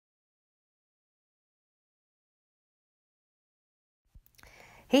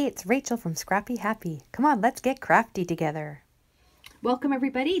Hey, it's Rachel from Scrappy Happy. Come on, let's get crafty together. Welcome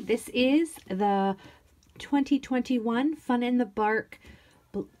everybody. This is the 2021 Fun in the Bark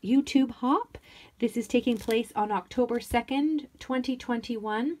YouTube Hop. This is taking place on October 2nd,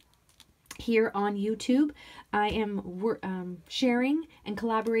 2021 here on YouTube. I am sharing and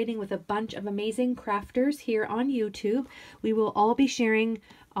collaborating with a bunch of amazing crafters here on YouTube. We will all be sharing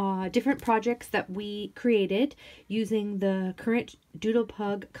different projects that we created using the current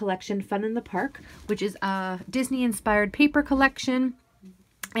Doodlebug collection Fun in the Park, which is a Disney inspired paper collection,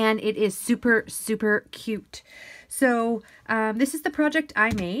 and it is super cute. So this is the project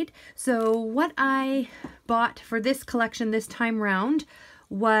I made. So what I bought for this collection this time round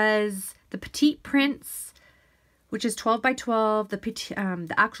was the petite prints, which is 12 by 12,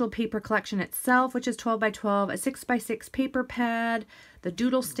 the actual paper collection itself, which is 12 by 12, a 6 by 6 paper pad, the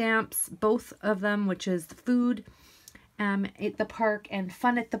doodle stamps, both of them, which is the food at the park and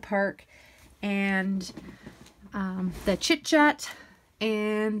fun at the park, and the chit chat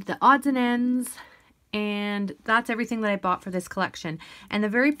and the odds and ends, and that's everything that I bought for this collection. And the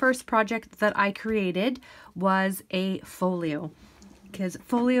very first project that I created was a folio, because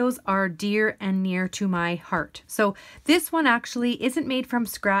folios are dear and near to my heart. So this one actually isn't made from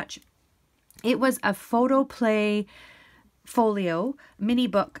scratch. It was a photo play folio mini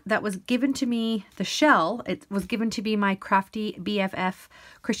book that was given to me. The shell, it was given to be my crafty BFF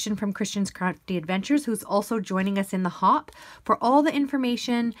Kristianne from Kristianne's Crafty Adventures, who's also joining us in the hop. For all the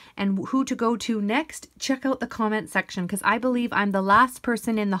information and who to go to next, check out the comment section, because I believe I'm the last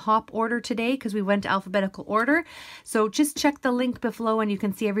person in the hop order today because we went alphabetical order. So just check the link below and you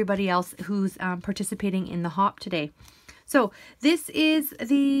can see everybody else who's participating in the hop today. So this is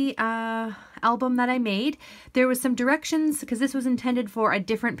the album that I made. There was some directions because this was intended for a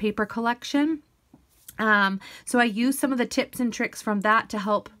different paper collection. So I used some of the tips and tricks from that to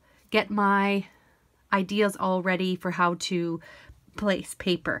help get my ideas all ready for how to place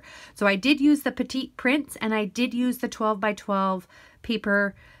paper. So I did use the petite prints and I did use the 12 by 12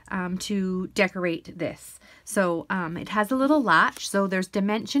 paper to decorate this. So it has a little latch, so there's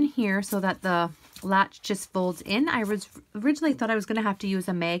dimension here so that the latch just folds in. I was originally thought I was going to have to use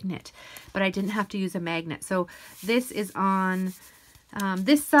a magnet, but I didn't have to use a magnet. So this is on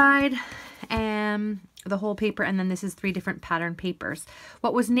this side and the whole paper, and then this is 3 different pattern papers.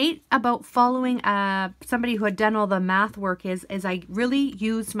 What was neat about following somebody who had done all the math work is I really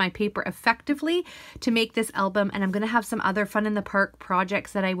used my paper effectively to make this album, and I'm going to have some other Fun in the Park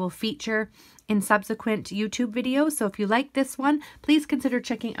projects that I will feature in subsequent YouTube videos. So if you like this one, please consider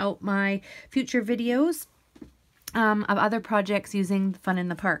checking out my future videos of other projects using Fun in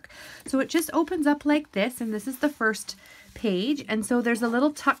the Park. So it just opens up like this, and this is the first page, and so there's a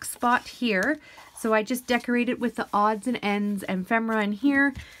little tuck spot here. So I just decorated with the odds and ends and ephemera in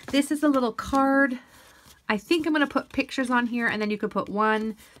here. This is a little card. I think I'm going to put pictures on here, and then you could put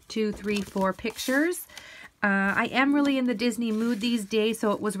 1, 2, 3, 4 pictures. I am really in the Disney mood these days,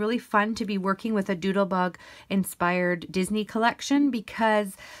 so it was really fun to be working with a Doodlebug inspired Disney collection,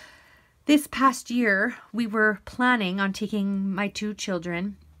 because this past year we were planning on taking my 2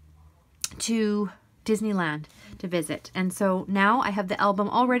 children to Disneyland to visit, and so now I have the album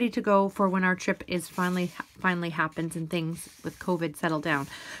all ready to go for when our trip is finally happens and things with COVID settle down.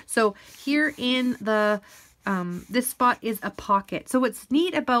 So here in the this spot is a pocket. So what's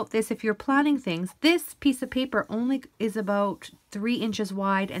neat about this, if you're planning things, this piece of paper only is about 3 inches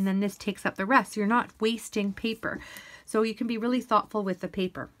wide, and then this takes up the rest. You're not wasting paper, so you can be really thoughtful with the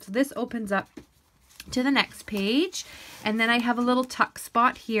paper. So this opens up to the next page, and then I have a little tuck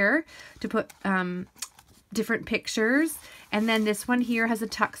spot here to put different pictures, and then this one here has a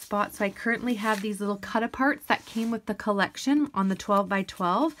tuck spot. So I currently have these little cut aparts that came with the collection on the 12 by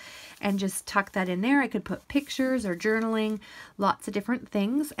 12, and just tuck that in there. I could put pictures or journaling, lots of different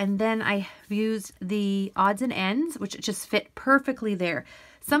things. And then I used the odds and ends, which just fit perfectly there.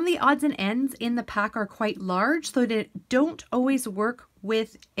 Some of the odds and ends in the pack are quite large, so they don't always work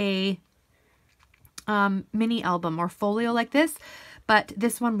with a mini album or folio like this, but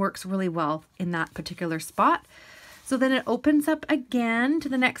this one works really well in that particular spot. So then it opens up again to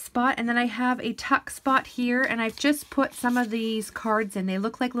the next spot, and then I have a tuck spot here, and I've just put some of these cards in. They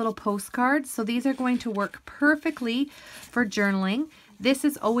look like little postcards, so these are going to work perfectly for journaling. This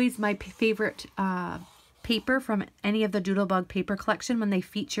is always my favorite paper from any of the Doodlebug paper collection, when they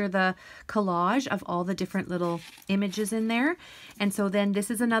feature the collage of all the different little images in there. And so then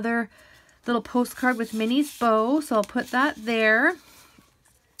this is another little postcard with Minnie's bow, so I'll put that there.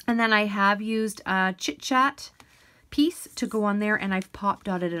 And then I have used Chit Chat piece to go on there, and I've pop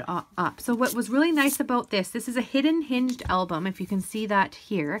dotted it up. So what was really nice about this is a hidden hinged album. If you can see that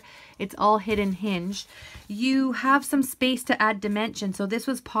here, it's all hidden hinged. You have some space to add dimension. So this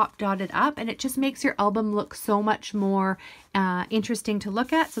was pop dotted up, and it just makes your album look so much more interesting to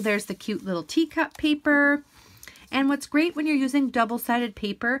look at. So there's the cute little teacup paper. And what's great when you're using double-sided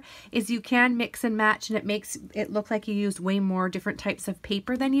paper is you can mix and match, and it makes it look like you used way more different types of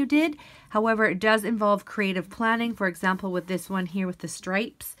paper than you did. However, it does involve creative planning, for example, with this one here with the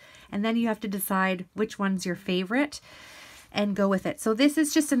stripes. And then you have to decide which one's your favorite and go with it. So this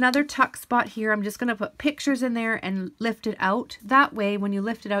is just another tuck spot here. I'm just going to put pictures in there and lift it out. That way, when you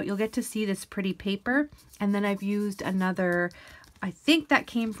lift it out, you'll get to see this pretty paper. And then I've used another, I think that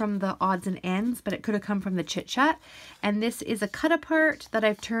came from the odds and ends, but it could have come from the Chit Chat. And this is a cut apart that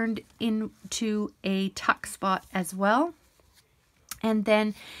I've turned into a tuck spot as well. And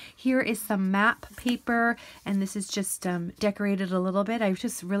then here is some map paper, and this is just decorated a little bit. I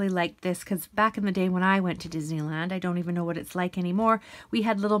just really liked this because back in the day when I went to Disneyland, I don't even know what it's like anymore. We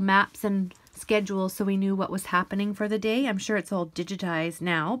had little maps and schedules so we knew what was happening for the day. I'm sure it's all digitized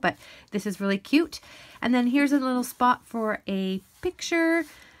now, but this is really cute. And then here's a little spot for a picture.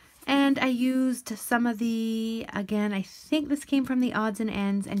 And I used some of the, again, I think this came from the odds and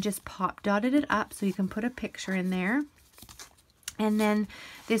ends, and just pop dotted it up so you can put a picture in there. And then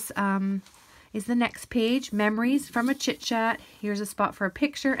this is the next page, memories from a Chit Chat. Here's a spot for a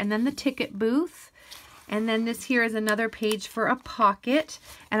picture, and then the ticket booth. And then this here is another page for a pocket,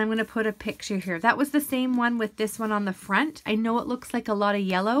 and I'm going to put a picture here. That was the same one with this one on the front. I know it looks like a lot of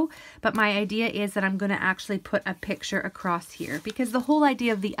yellow, but my idea is that I'm going to actually put a picture across here, because the whole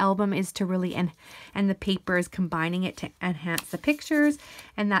idea of the album is to really, and the paper is combining it to enhance the pictures.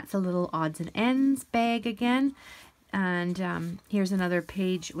 And that's a little odds and ends bag again. And here's another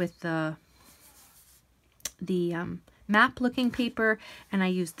page with the map looking paper, and I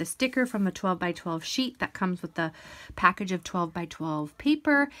used the sticker from the 12 by 12 sheet that comes with the package of 12 by 12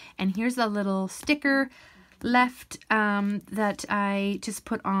 paper. And here's a little sticker left that I just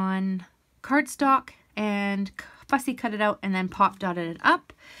put on cardstock and fussy cut it out and then pop dotted it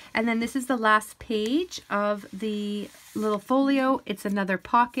up. And then this is the last page of the little folio. It's another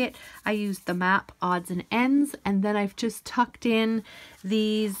pocket. I used the map odds and ends, and then I've just tucked in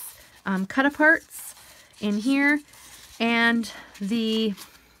these cut aparts in here, and the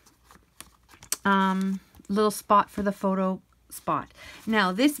little spot for the photo spot.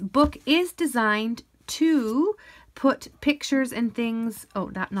 Now this book is designed to put pictures and things,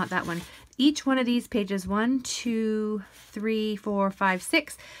 oh, not that one. Each one of these pages, 1, 2, 3, 4, 5,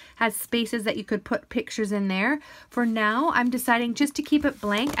 6, has spaces that you could put pictures in there. For now, I'm deciding just to keep it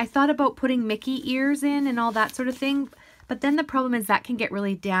blank. I thought about putting Mickey ears in and all that sort of thing, but then the problem is that can get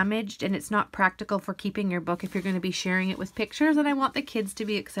really damaged, and it's not practical for keeping your book if you're going to be sharing it with pictures, and I want the kids to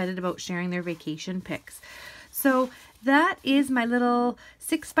be excited about sharing their vacation pics. So that is my little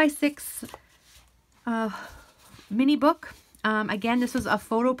 6x6 mini book. Again, this was a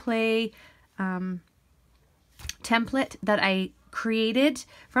photo play template that I created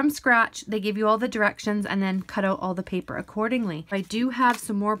from scratch. They give you all the directions and then cut out all the paper accordingly. I do have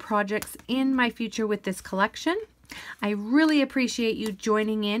some more projects in my future with this collection. I really appreciate you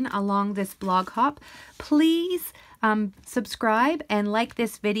joining in along this blog hop. Please subscribe and like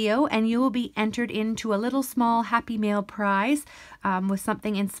this video, and you will be entered into a little small Happy Mail prize with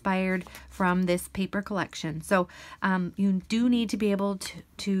something inspired from this paper collection. So you do need to be able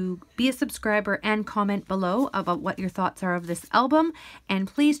to be a subscriber and comment below about what your thoughts are of this album. And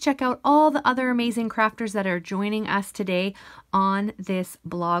please check out all the other amazing crafters that are joining us today on this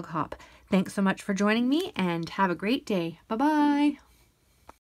blog hop. Thanks so much for joining me, and have a great day. Bye-bye.